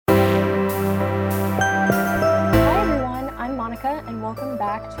and welcome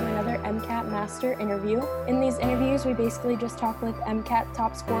back to another MCAT Master interview. In these interviews, we basically just talk with MCAT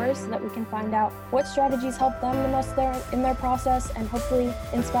top scorers so that we can find out what strategies help them the most in their process and hopefully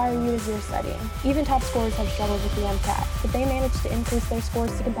inspire you as you're studying. Even top scorers have struggled with the MCAT, but they managed to increase their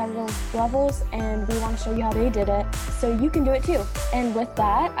scores to competitive levels, and we want to show you how they did it so you can do it too. And with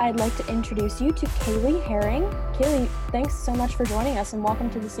that, I'd like to introduce you to Kaylee Herring. Kaylee, thanks so much for joining us and welcome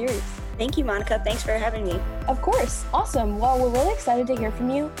to the series. Thank you, Monica. Thanks for having me. Of course. Awesome. Well, we're really excited to hear from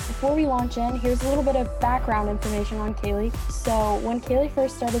you. Before we launch in, here's a little bit of background information on Kaylee. So when Kaylee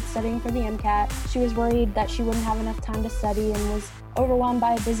first started studying for the MCAT, she was worried that she wouldn't have enough time to study and was overwhelmed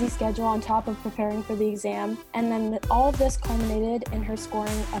by a busy schedule on top of preparing for the exam. And then all of this culminated in her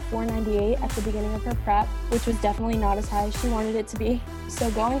scoring a 498 at the beginning of her prep, which was definitely not as high as she wanted it to be. So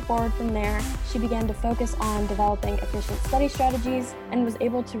going forward from there, she began to focus on developing efficient study strategies and was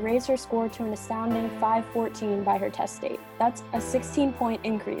able to raise her score to an astounding 514 by her test date. That's a 16-point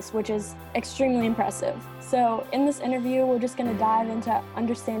increase, which is extremely impressive. So in this interview, we're just going to dive into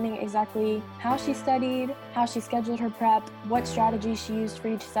understanding exactly how she studied, how she scheduled her prep, what strategies she used for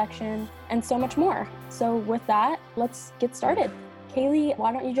each section, and so much more. So with that, let's get started. Kaylee,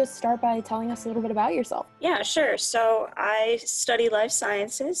 why don't you just start by telling us a little bit about yourself? Yeah, sure. So I study life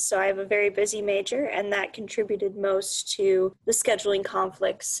sciences, so I have a very busy major, and that contributed most to the scheduling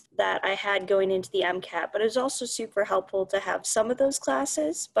conflicts that I had going into the MCAT. But it was also super helpful to have some of those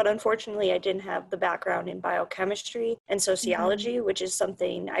classes, but unfortunately I didn't have the background in biochemistry and sociology, which is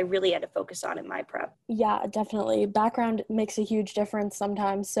something I really had to focus on in my prep. Yeah, definitely. Background makes a huge difference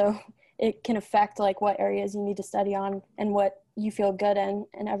sometimes, so it can affect like what areas you need to study on and what you feel good in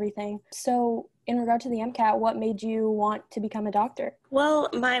and everything. So in regard to the MCAT, what made you want to become a doctor? Well,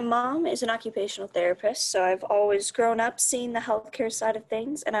 my mom is an occupational therapist, so I've always grown up seeing the healthcare side of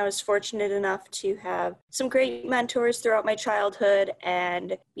things, and I was fortunate enough to have some great mentors throughout my childhood,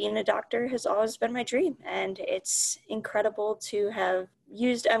 and being a doctor has always been my dream, and it's incredible to have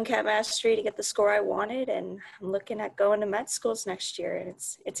used MCAT Mastery to get the score I wanted, and I'm looking at going to med schools next year, and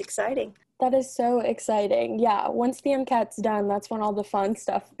it's exciting. That is so exciting. Yeah, once the MCAT's done, that's when all the fun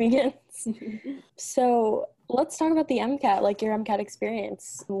stuff begins. So let's talk about the MCAT, like your MCAT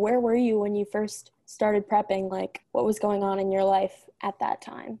experience. Where were you when you first started prepping? Like, what was going on in your life at that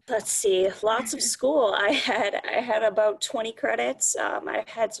time? Let's see, lots of school. I had about 20 credits. I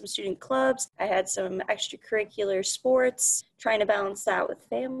had some student clubs. I had some extracurricular sports, trying to balance that with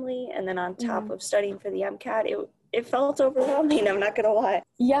family. And then on top of studying for the MCAT, it felt overwhelming, I'm not going to lie.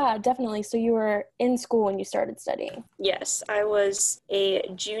 Yeah, definitely. So you were in school when you started studying? Yes, I was a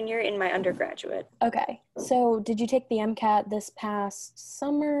junior in my undergraduate. Okay. So did you take the MCAT this past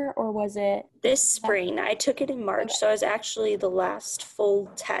summer or was it? This spring. I took it in March, so it was actually the last full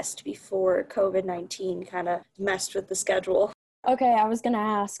test before COVID-19 kind of messed with the schedule. Okay, I was going to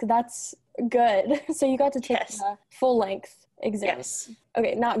ask. That's good. So you got to take the full-length exam. Yes.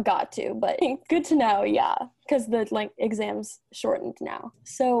 Okay, not got to, but good to know, yeah, because the exam's shortened now.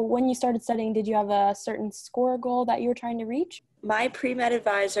 So when you started studying, did you have a certain score goal that you were trying to reach? My pre-med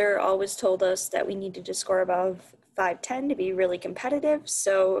advisor always told us that we needed to score above 510 to be really competitive,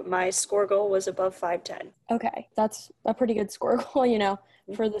 so my score goal was above 510. Okay, that's a pretty good score goal,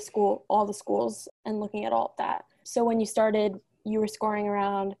 for the school, all the schools, and looking at all of that. So when you started, you were scoring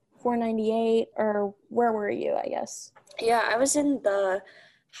around 498, or where were you, I guess? Yeah, I was in the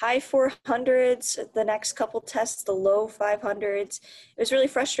high 400s, the next couple tests, the low 500s. It was really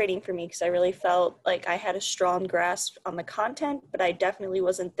frustrating for me because I really felt like I had a strong grasp on the content, but I definitely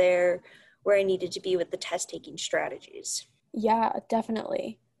wasn't there where I needed to be with the test-taking strategies. Yeah,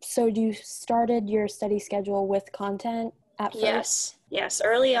 definitely. So you started your study schedule with content at first? Yes.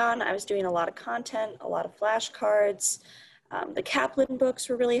 Early on, I was doing a lot of content, a lot of flashcards. The Kaplan books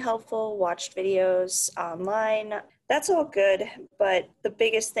were really helpful, watched videos online. That's all good, but the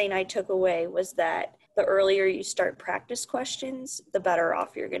biggest thing I took away was that the earlier you start practice questions, the better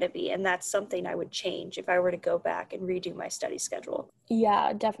off you're going to be. And that's something I would change if I were to go back and redo my study schedule.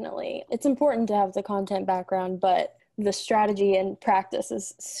 Yeah, definitely. It's important to have the content background, but the strategy and practice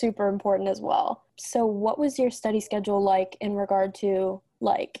is super important as well. So what was your study schedule like in regard to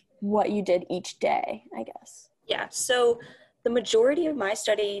what you did each day, I guess? Yeah, so the majority of my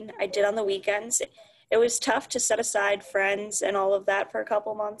studying I did on the weekends. It was tough to set aside friends and all of that for a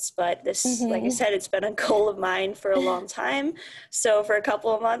couple months, but this, like I said, it's been a goal of mine for a long time. So for a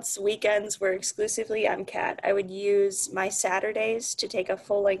couple of months, weekends were exclusively MCAT. I would use my Saturdays to take a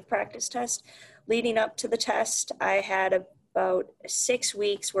full-length practice test. Leading up to the test, I had a about 6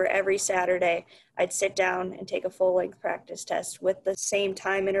 weeks where every Saturday I'd sit down and take a full-length practice test with the same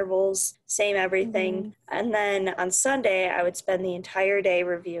time intervals, same everything. And then on Sunday, I would spend the entire day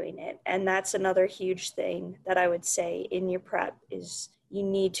reviewing it. And that's another huge thing that I would say in your prep is you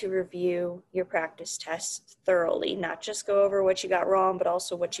need to review your practice tests thoroughly, not just go over what you got wrong, but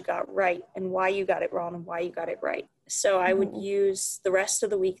also what you got right and why you got it wrong and why you got it right. So I would use the rest of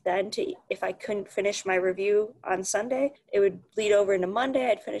the week then to, if I couldn't finish my review on Sunday, it would bleed over into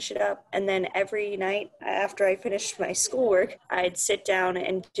Monday, I'd finish it up. And then every night after I finished my schoolwork, I'd sit down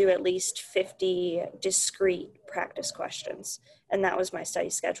and do at least 50 discrete practice questions. And that was my study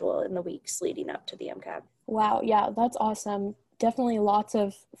schedule in the weeks leading up to the MCAT. Wow, yeah, that's awesome. Definitely lots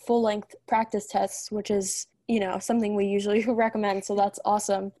of full-length practice tests, which is, something we usually recommend. So that's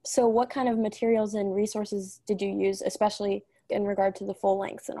awesome. So what kind of materials and resources did you use, especially in regard to the full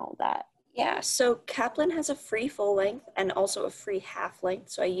lengths and all that? Yeah, so Kaplan has a free full length and also a free half length.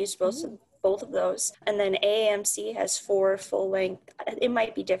 So I used both of those. And then AAMC has 4 full length. It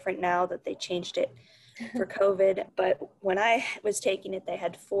might be different now that they changed it for COVID, but when I was taking it, they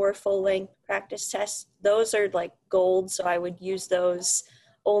had 4 full length practice tests. Those are like gold. So I would use those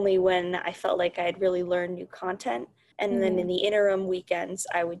only when I felt like I had really learned new content. And then in the interim weekends,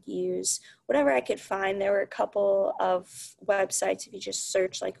 I would use whatever I could find. There were a couple of websites, if you just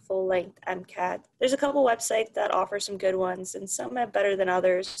search like full length MCAT, there's a couple websites that offer some good ones and some are better than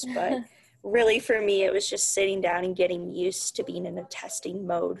others. But really for me, it was just sitting down and getting used to being in a testing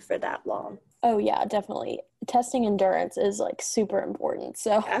mode for that long. Oh yeah, definitely. Testing endurance is like super important.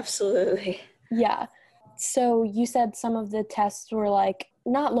 So absolutely. Yeah. So you said some of the tests were like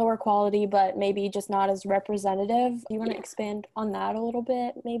not lower quality, but maybe just not as representative. Do you want to expand on that a little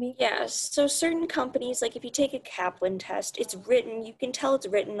bit, maybe? Yeah, so certain companies, like if you take a Kaplan test, it's written, you can tell it's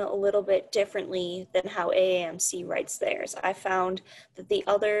written a little bit differently than how AAMC writes theirs. I found that the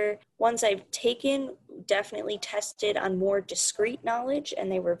other ones I've taken definitely tested on more discrete knowledge,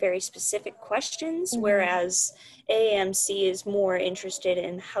 and they were very specific questions, whereas AAMC is more interested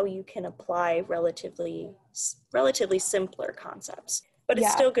in how you can apply relatively simpler concepts. But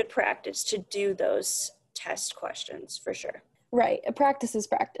it's still good practice to do those test questions for sure. Right. Practice is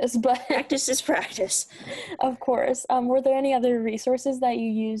practice, but practice is practice. Of course. Were there any other resources that you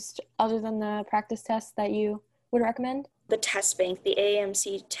used other than the practice tests that you would recommend? The test bank, the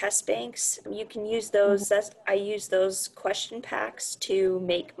AAMC test banks, you can use those. I use those question packs to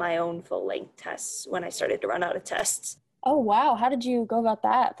make my own full-length tests when I started to run out of tests. Oh, wow. How did you go about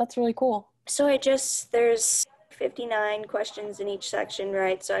that? That's really cool. So there's 59 questions in each section,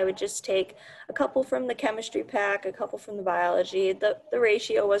 right? So I would just take a couple from the chemistry pack, a couple from the biology. The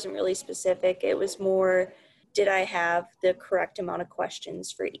ratio wasn't really specific. It was more, did I have the correct amount of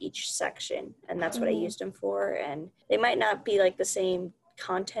questions for each section? And that's what I used them for. And they might not be like the same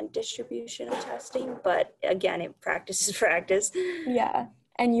content distribution of testing, but again, practice is practice. Yeah.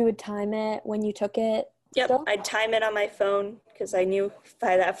 And you would time it when you took it? Yep, still? I'd time it on my phone because I knew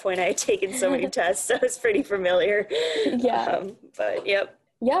by that point I had taken so many tests, so I was pretty familiar. Yeah. But yep.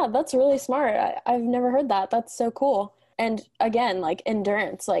 Yeah, that's really smart. I've never heard that. That's so cool. And again, like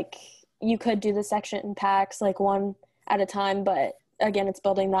endurance, like you could do the section packs like one at a time, but again, it's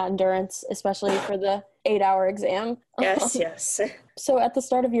building that endurance, especially for the 8-hour exam. Yes. So at the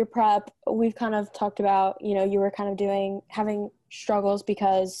start of your prep, we've kind of talked about, you were kind of having struggles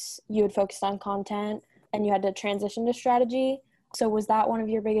because you had focused on content and you had to transition to strategy. So was that one of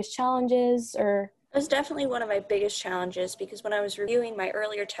your biggest challenges, or? It was definitely one of my biggest challenges because when I was reviewing my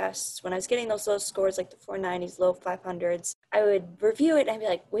earlier tests, when I was getting those low scores like the 490s, low 500s, I would review it and I'd be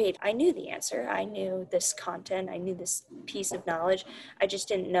like, wait, I knew the answer. I knew this content. I knew this piece of knowledge. I just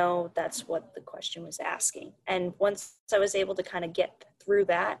didn't know that's what the question was asking. And once I was able to kind of get through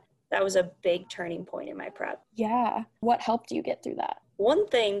that, that was a big turning point in my prep. Yeah. What helped you get through that? One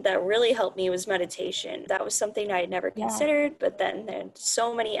thing that really helped me was meditation. That was something I had never considered, but then there's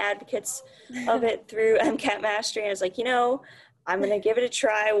so many advocates of it through MCAT Mastery. I was like, I'm going to give it a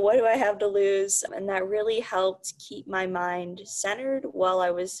try. What do I have to lose? And that really helped keep my mind centered while I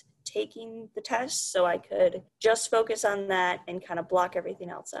was taking the test, so I could just focus on that and kind of block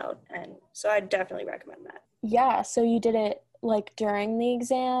everything else out. And so I definitely recommend that. Yeah. So you did it like during the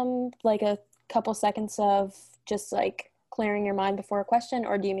exam, like a couple seconds of just like clearing your mind before a question,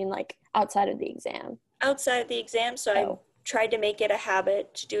 or do you mean like outside of the exam? Outside of the exam. So I tried to make it a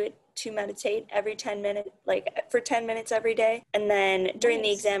habit to do it, to meditate every 10 minutes, like for 10 minutes every day. And then during the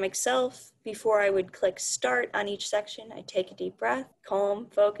exam itself, before I would click start on each section, I'd take a deep breath, calm,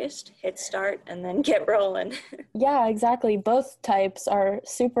 focused, hit start, and then get rolling. Yeah, exactly. Both types are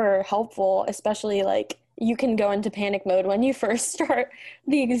super helpful, especially like you can go into panic mode when you first start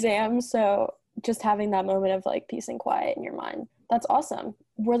the exam. So just having that moment of like peace and quiet in your mind. That's awesome.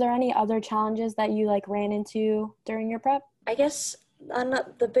 Were there any other challenges that you like ran into during your prep? I guess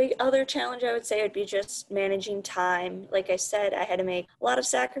the big other challenge I would say would be just managing time. Like I said, I had to make a lot of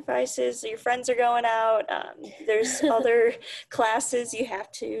sacrifices. Your friends are going out. There's other classes you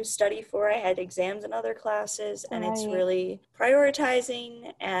have to study for. I had exams in other classes, and it's Right. really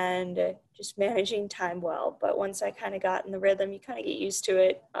prioritizing and just managing time well. But once I kind of got in the rhythm, you kind of get used to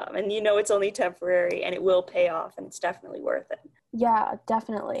it, and you know it's only temporary, and it will pay off, and it's definitely worth it. Yeah,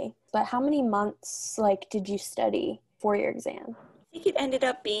 definitely. But how many months like did you study for your exam? I think it ended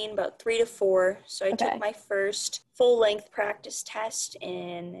up being about 3 to 4. So I took Okay. my first full-length practice test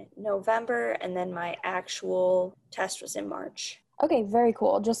in November, and then my actual test was in March. Okay, very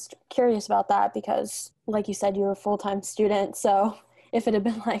cool. Just curious about that because, like you said, you were a full-time student. So if it had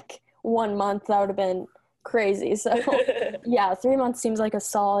been like 1 month, that would have been crazy. So yeah, 3 months seems like a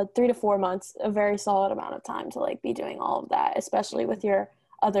solid 3 to 4 months, a very solid amount of time to like be doing all of that, especially with your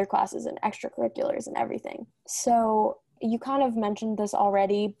other classes and extracurriculars and everything. So you kind of mentioned this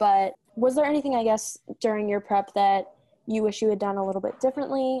already, but was there anything, I guess, during your prep that you wish you had done a little bit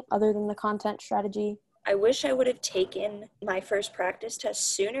differently other than the content strategy? I wish I would have taken my first practice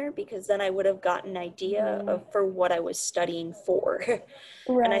test sooner, because then I would have gotten an idea Mm, of for what I was studying for.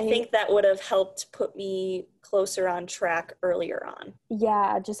 And I right. think that would have helped put me closer on track earlier on.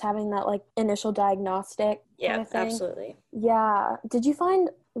 Yeah, just having that like initial diagnostic kind Yeah, of thing. absolutely. Yeah. Did you find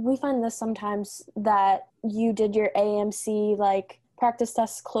we find this sometimes that you did your AMC like practice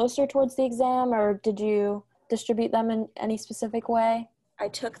tests closer towards the exam, or did you distribute them in any specific way? I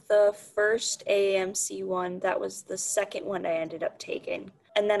took the first AAMC one. That was the second one I ended up taking.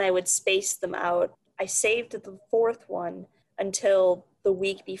 And then I would space them out. I saved the fourth one until the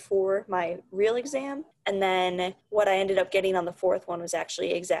week before my real exam. And then what I ended up getting on the fourth one was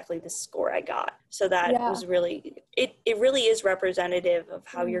actually exactly the score I got. So that Yeah. was really, it really is representative of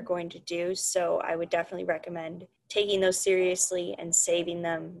how you're Mhm. going to do. So I would definitely recommend taking those seriously and saving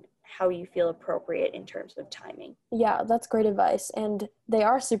them how you feel appropriate in terms of timing. Yeah, that's great advice. And they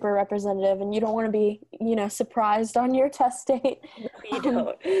are super representative, and you don't want to be, surprised on your test date. No, you Um,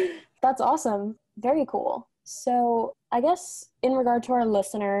 don't. That's awesome. Very cool. So, I guess in regard to our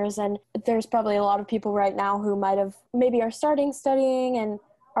listeners, and there's probably a lot of people right now who might have maybe are starting studying and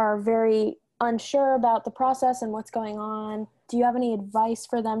are very unsure about the process and what's going on. Do you have any advice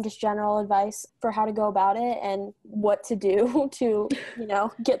for them, just general advice for how to go about it and what to do to,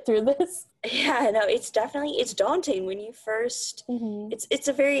 get through this? Yeah, no, it's daunting when you first Mm-hmm. it's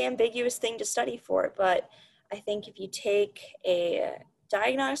a very ambiguous thing to study for, but I think if you take a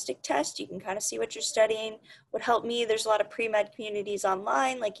diagnostic test, you can kind of see what you're studying. What helped me, there's a lot of pre-med communities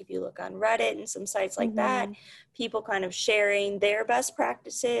online, like if you look on Reddit and some sites like that, Mm-hmm. people kind of sharing their best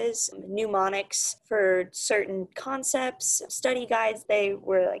practices, mnemonics for certain concepts, study guides, they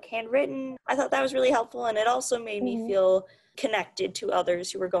were like handwritten. I thought that was really helpful, and it also made me Mm-hmm. feel connected to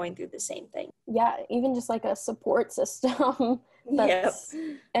others who were going through the same thing. Yeah, even just like a support system Yep. that's,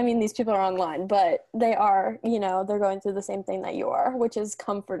 I mean, these people are online, but they are, they're going through the same thing that you are, which is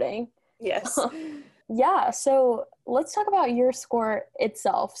comforting. Yes. Yeah, so let's talk about your score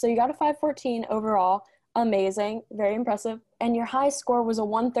itself. So you got a 514 overall. Amazing, very impressive. And your high score was a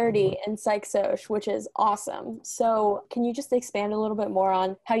 130 in Psych Soc, which is awesome. So can you just expand a little bit more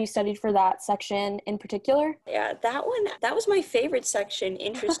on how you studied for that section in particular? Yeah, that one, that was my favorite section,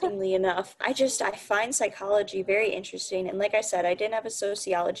 interestingly enough. I find psychology very interesting. And like I said, I didn't have a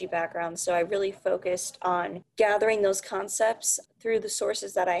sociology background, so I really focused on gathering those concepts through the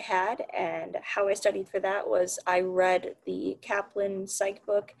sources that I had. And how I studied for that was I read the Kaplan psych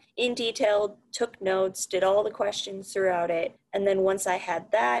book in detail, took notes, did all the questions throughout it. And then once I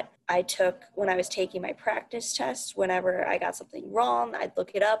had that, when I was taking my practice tests, whenever I got something wrong, I'd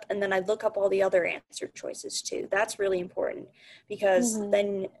look it up, and then I'd look up all the other answer choices too. That's really important, because Mm-hmm.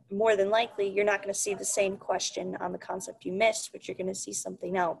 then more than likely you're not going to see the same question on the concept you missed, but you're going to see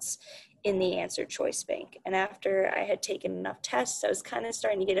something else in the answer choice bank. And after I had taken enough tests, I was kind of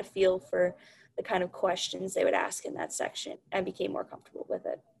starting to get a feel for the kind of questions they would ask in that section. I became more comfortable with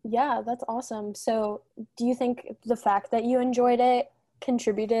it. Yeah, that's awesome. So, do you think the fact that you enjoyed it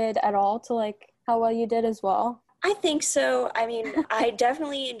contributed at all to like how well you did as well? I think so. I mean, I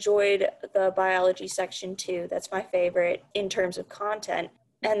definitely enjoyed the biology section too. That's my favorite in terms of content.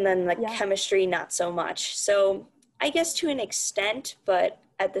 And then the Yeah. chemistry, not so much. So I guess to an extent, but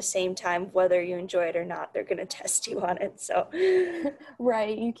at the same time, whether you enjoy it or not, they're going to test you on it. So,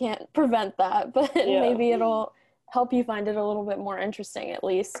 Right, you can't prevent that, but yeah. maybe it'll help you find it a little bit more interesting, at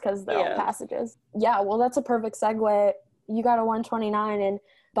least, because they're all Yeah. passages. Yeah, well, that's a perfect segue. You got a 129 in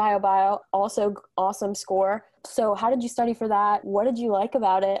bio, also awesome score. So how did you study for that? What did you like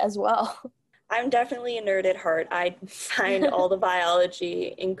about it as well? I'm definitely a nerd at heart. I find all the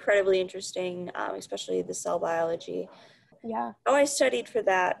biology incredibly interesting, especially the cell biology. Yeah. How I studied for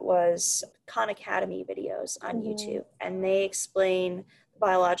that was Khan Academy videos on YouTube, and they explain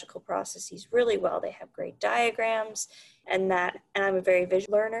biological processes really well. They have great diagrams, and I'm a very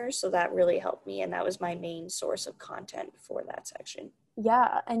visual learner, so that really helped me, and that was my main source of content for that section.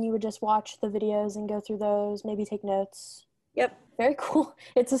 Yeah, and you would just watch the videos and go through those, maybe take notes. Yep. Very cool.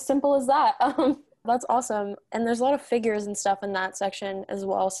 It's as simple as that. That's awesome. And there's a lot of figures and stuff in that section as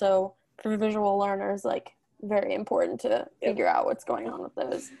well. So for visual learners, like, very important to figure out what's going on with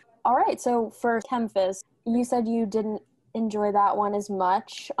those. All right. So for ChemPhys, you said you didn't enjoy that one as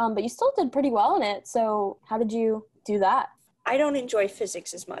much, but you still did pretty well in it. So how did you do that? I don't enjoy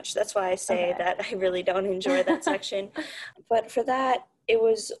physics as much. That's why I say that I really don't enjoy that section. But for that, it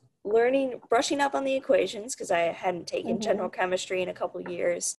was brushing up on the equations, because I hadn't taken general chemistry in a couple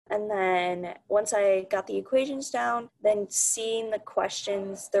years. And then once I got the equations down, then seeing the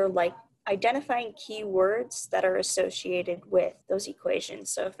questions, they're like identifying keywords that are associated with those equations.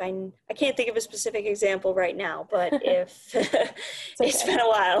 So if I can't think of a specific example right now, but if it's been a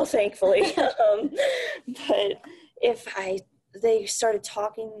while, thankfully. But if they started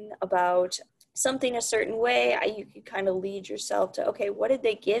talking about something a certain way, you could kind of lead yourself to, okay, what did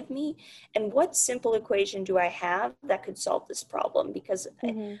they give me? And what simple equation do I have that could solve this problem? Because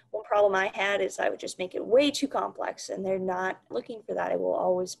one problem I had is I would just make it way too complex, and they're not looking for that. It will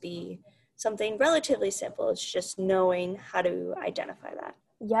always be something relatively simple. It's just knowing how to identify that.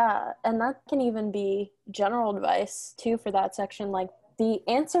 Yeah, and that can even be general advice too for that section. Like, the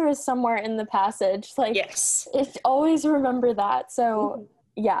answer is somewhere in the passage. Like, yes, always remember that. So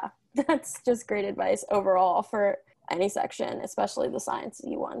yeah, that's just great advice overall for any section, especially the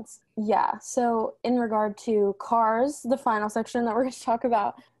sciencey ones. Yeah, so in regard to cars, the final section that we're going to talk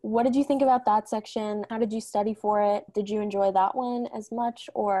about, what did you think about that section? How did you study for it? Did you enjoy that one as much,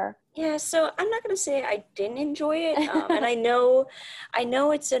 or? Yeah, so I'm not going to say I didn't enjoy it, and I know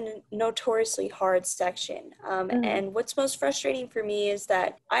it's a notoriously hard section, and what's most frustrating for me is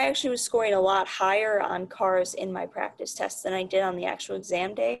that I actually was scoring a lot higher on cars in my practice tests than I did on the actual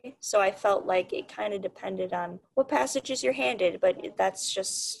exam day, so I felt like it kind of depended on what passages you're handed, but that's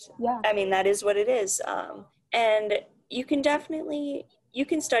just, I mean, that is what it is, and you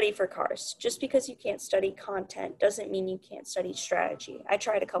can study for cars. Just because you can't study content doesn't mean you can't study strategy. I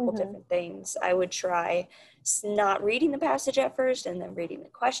tried a couple different things. I would try not reading the passage at first and then reading the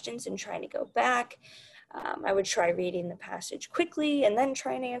questions and trying to go back. I would try reading the passage quickly and then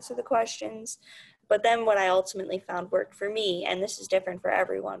trying to answer the questions. But then what I ultimately found worked for me, and this is different for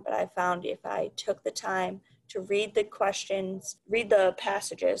everyone, but I found if I took the time to read the questions, read the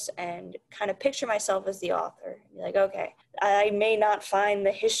passages, and kind of picture myself as the author. Be like, okay, I may not find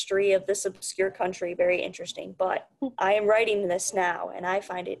the history of this obscure country very interesting, but I am writing this now, and I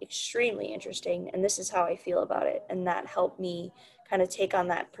find it extremely interesting, and this is how I feel about it. And that helped me kind of take on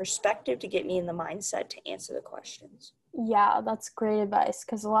that perspective to get me in the mindset to answer the questions. Yeah, that's great advice,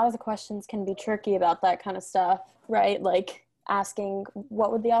 because a lot of the questions can be tricky about that kind of stuff, right? Like, asking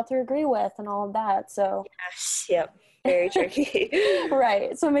what would the author agree with and all of that. So yes, yep, very tricky.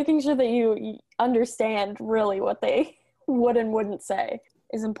 Right. So making sure that you understand really what they would and wouldn't say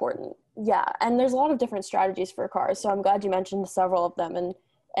is important. Yeah, and there's a lot of different strategies for cars, so I'm glad you mentioned several of them,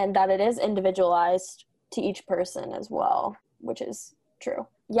 and that it is individualized to each person as well, which is true.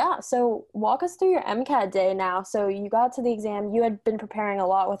 Yeah, so walk us through your MCAT day now. So you got to the exam, you had been preparing a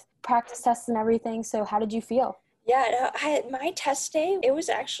lot with practice tests and everything, so how did you feel? Yeah, my test day, it was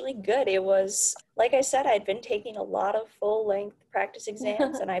actually good. It was, like I said, I'd been taking a lot of full-length practice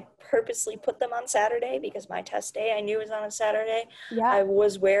exams, and I purposely put them on Saturday because my test day I knew was on a Saturday. Yeah. I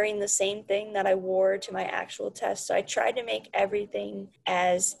was wearing the same thing that I wore to my actual test, so I tried to make everything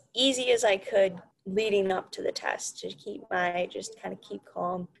as easy as I could leading up to the test to keep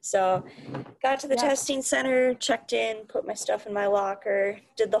calm. So got to the testing center, checked in, put my stuff in my locker,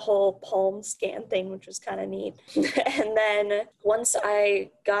 did the whole palm scan thing, which was kind of neat. And then once I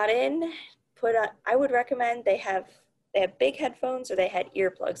got in, I would recommend they have they had big headphones or they had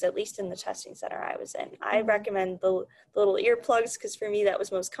earplugs, at least in the testing center I was in. I recommend the little earplugs because for me that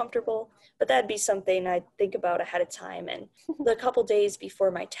was most comfortable, but that'd be something I'd think about ahead of time. And the couple days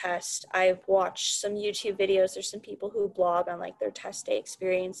before my test, I've watched some YouTube videos. There's some people who blog on like their test day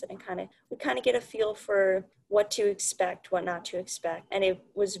experience, and we kind of get a feel for what to expect, what not to expect. And it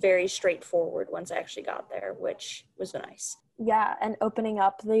was very straightforward once I actually got there, which was nice. Yeah, and opening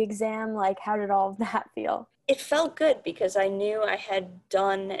up the exam, like how did all of that feel? It felt good because I knew I had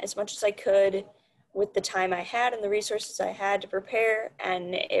done as much as I could with the time I had and the resources I had to prepare.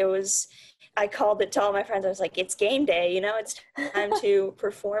 And I called it to all my friends. I was like, it's game day, it's time to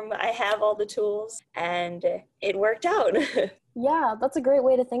perform. I have all the tools, and it worked out. Yeah, that's a great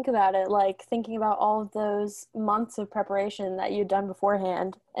way to think about it. Like thinking about all of those months of preparation that you'd done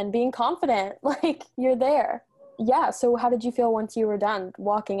beforehand and being confident, like you're there. Yeah. So how did you feel once you were done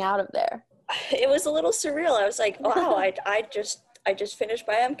walking out of there? It was a little surreal. I was like, wow, I just finished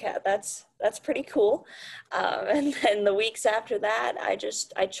my MCAT. That's pretty cool. And then the weeks after that, I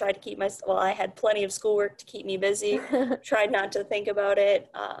tried to keep I had plenty of schoolwork to keep me busy, tried not to think about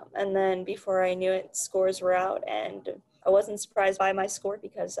it. And then before I knew it, scores were out, and I wasn't surprised by my score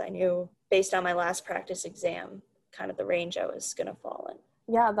because I knew based on my last practice exam, kind of the range I was going to fall in.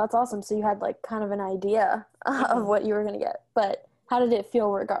 Yeah, that's awesome. So you had like kind of an idea of what you were going to get, but how did it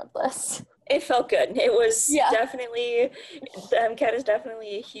feel regardless? It felt good. It was definitely, the MCAT is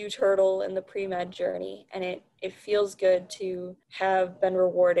definitely a huge hurdle in the pre-med journey, and it feels good to have been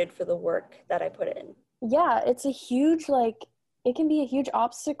rewarded for the work that I put in. Yeah, it's a huge, it can be a huge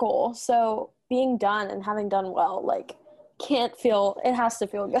obstacle. So being done and having done well, it has to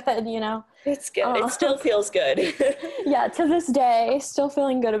feel good, It's good. It still feels good. Yeah, to this day, still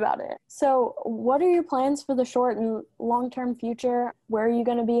feeling good about it. So what are your plans for the short and long-term future? Where are you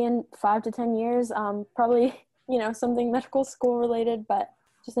going to be in 5 to 10 years? Probably, something medical school related, but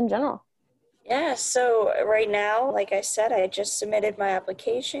just in general. Yeah, so right now, like I said, I just submitted my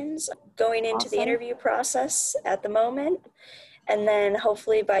applications, going into the interview process at the moment. And then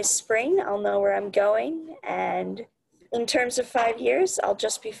hopefully by spring, I'll know where I'm going. And in terms of 5 years, I'll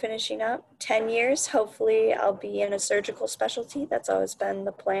just be finishing up. 10 years, hopefully I'll be in a surgical specialty. That's always been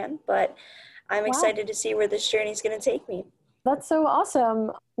the plan, but I'm excited to see where this journey is going to take me. That's so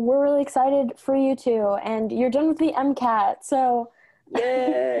awesome. We're really excited for you too. And you're done with the MCAT, so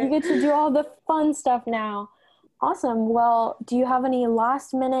you get to do all the fun stuff now. Awesome. Well, do you have any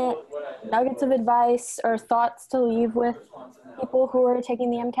last minute nuggets of advice or thoughts to leave with people who are taking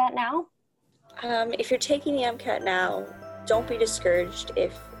the MCAT now? If you're taking the MCAT now, don't be discouraged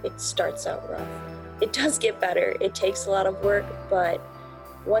if it starts out rough. It does get better. It takes a lot of work, but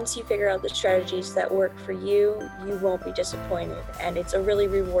once you figure out the strategies that work for you, you won't be disappointed. And it's a really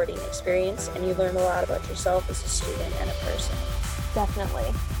rewarding experience, and you learn a lot about yourself as a student and a person.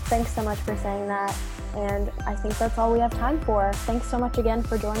 Definitely. Thanks so much for saying that. And I think that's all we have time for. Thanks so much again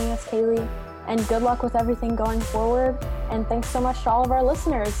for joining us, Kaylee. And good luck with everything going forward. And thanks so much to all of our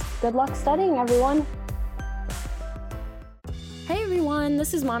listeners. Good luck studying, everyone. Hey everyone,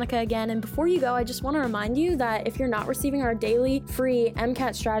 this is Monica again, and before you go, I just want to remind you that if you're not receiving our daily free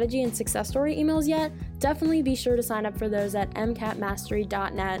MCAT strategy and success story emails yet, definitely be sure to sign up for those at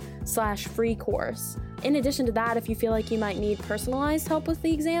mcatmastery.net/free course. In addition to that, if you feel like you might need personalized help with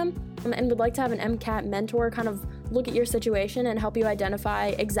the exam and would like to have an MCAT mentor kind of look at your situation and help you identify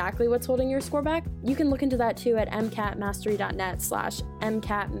exactly what's holding your score back, you can look into that too at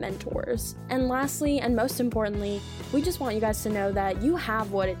mcatmastery.net/mcatmentors. And lastly, and most importantly, we just want you guys to know that you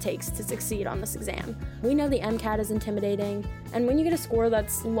have what it takes to succeed on this exam. We know the MCAT is intimidating, and when you get a score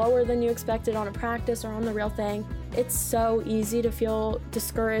that's lower than you expected on a practice or on the real thing, it's so easy to feel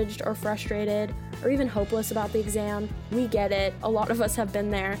discouraged or frustrated or even hopeless about the exam. We get it. A lot of us have been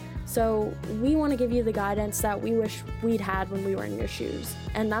there. So we want to give you the guidance that we wish we'd had when we were in your shoes.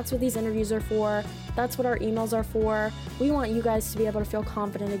 And that's what these interviews are for. That's what our emails are for. We want you guys to be able to feel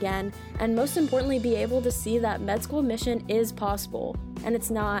confident again. And most importantly, be able to see that med school admission is possible and it's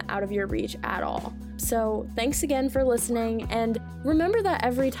not out of your reach at all. So thanks again for listening. And remember that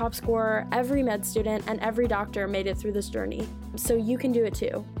every top scorer, every med student, and every doctor made it through this journey. So you can do it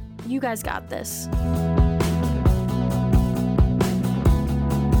too. You guys got this.